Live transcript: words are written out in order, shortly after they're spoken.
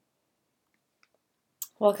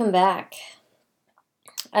Welcome back.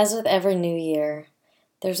 As with every new year,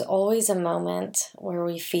 there's always a moment where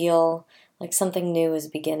we feel like something new is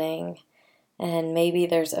beginning, and maybe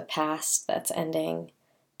there's a past that's ending.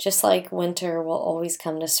 Just like winter will always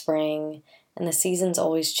come to spring and the seasons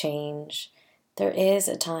always change, there is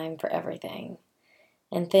a time for everything.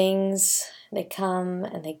 And things, they come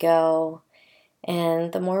and they go.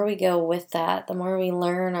 And the more we go with that, the more we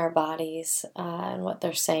learn our bodies and what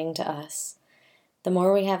they're saying to us, the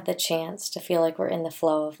more we have the chance to feel like we're in the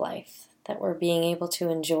flow of life, that we're being able to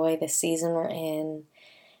enjoy the season we're in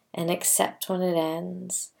and accept when it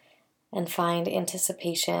ends and find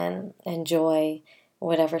anticipation and joy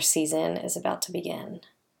whatever season is about to begin.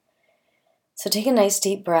 So take a nice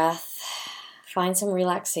deep breath, find some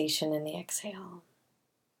relaxation in the exhale.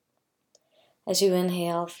 As you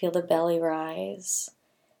inhale, feel the belly rise,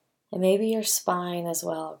 and maybe your spine as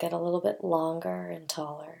well get a little bit longer and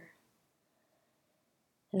taller.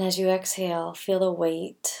 And as you exhale, feel the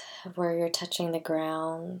weight of where you're touching the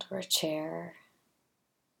ground or a chair.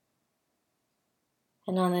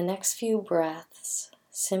 And on the next few breaths,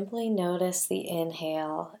 simply notice the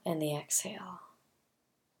inhale and the exhale.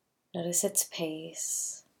 Notice its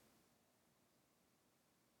pace.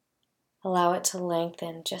 Allow it to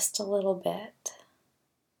lengthen just a little bit.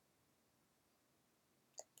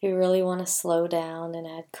 If you really want to slow down and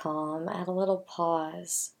add calm, add a little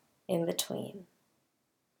pause in between.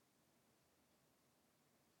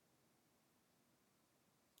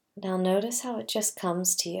 Now notice how it just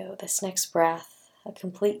comes to you, this next breath, a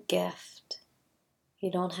complete gift.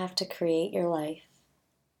 You don't have to create your life,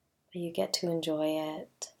 but you get to enjoy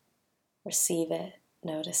it, receive it,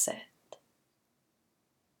 notice it.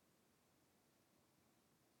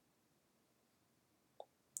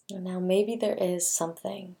 And now maybe there is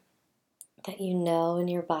something that you know in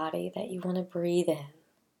your body that you want to breathe in.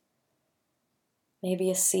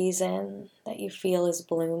 Maybe a season that you feel is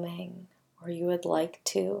blooming or you would like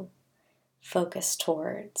to focus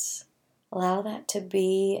towards. Allow that to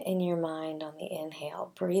be in your mind on the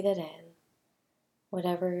inhale. Breathe it in,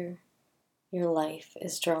 whatever your life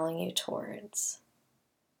is drawing you towards.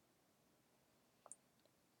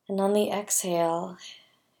 And on the exhale,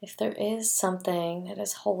 if there is something that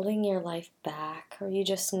is holding your life back, or you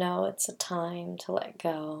just know it's a time to let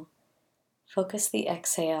go, focus the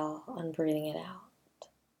exhale on breathing it out.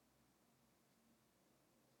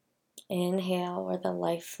 Inhale where the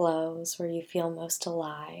life flows, where you feel most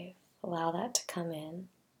alive. Allow that to come in.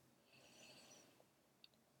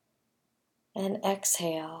 And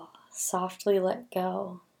exhale, softly let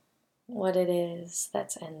go what it is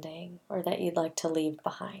that's ending or that you'd like to leave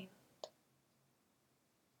behind.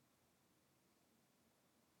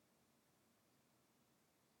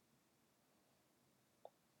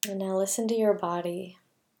 And now listen to your body.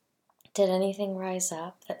 Did anything rise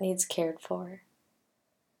up that needs cared for?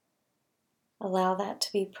 Allow that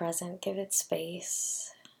to be present, give it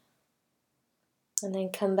space, and then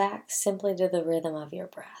come back simply to the rhythm of your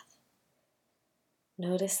breath.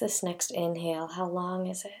 Notice this next inhale. How long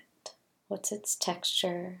is it? What's its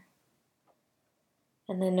texture?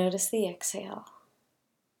 And then notice the exhale.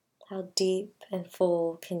 How deep and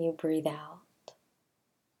full can you breathe out?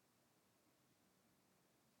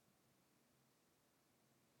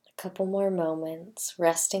 A couple more moments,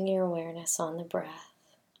 resting your awareness on the breath.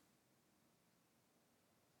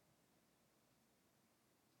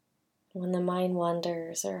 When the mind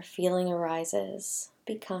wanders or a feeling arises,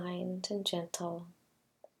 be kind and gentle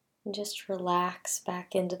and just relax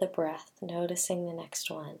back into the breath, noticing the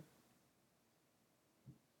next one.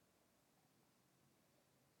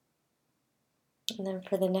 And then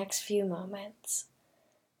for the next few moments,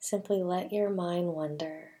 simply let your mind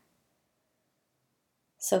wander.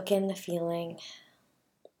 Soak in the feeling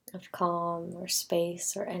of calm or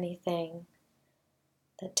space or anything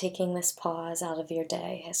that taking this pause out of your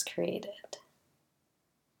day has created.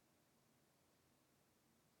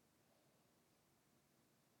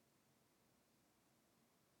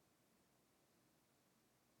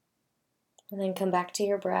 And then come back to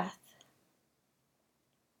your breath.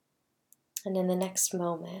 And in the next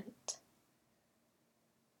moment,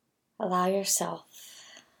 allow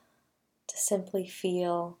yourself to simply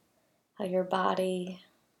feel how your body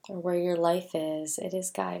or where your life is, it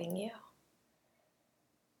is guiding you.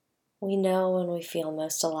 We know when we feel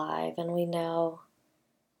most alive, and we know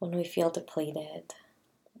when we feel depleted.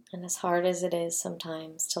 And as hard as it is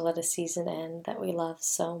sometimes to let a season end that we love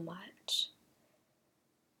so much,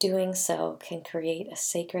 doing so can create a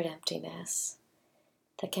sacred emptiness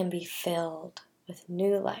that can be filled with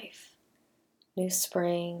new life, new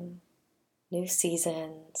spring, new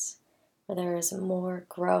seasons, where there is more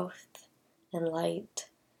growth and light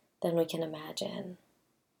than we can imagine.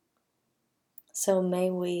 So may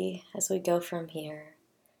we, as we go from here,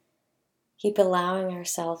 keep allowing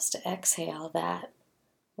ourselves to exhale that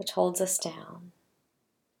which holds us down,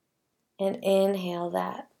 and inhale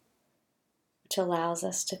that which allows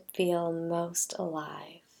us to feel most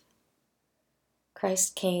alive.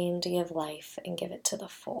 Christ came to give life and give it to the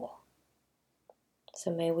full.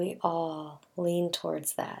 So may we all lean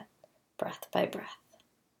towards that, breath by breath.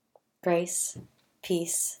 Grace,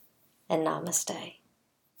 peace, and namaste.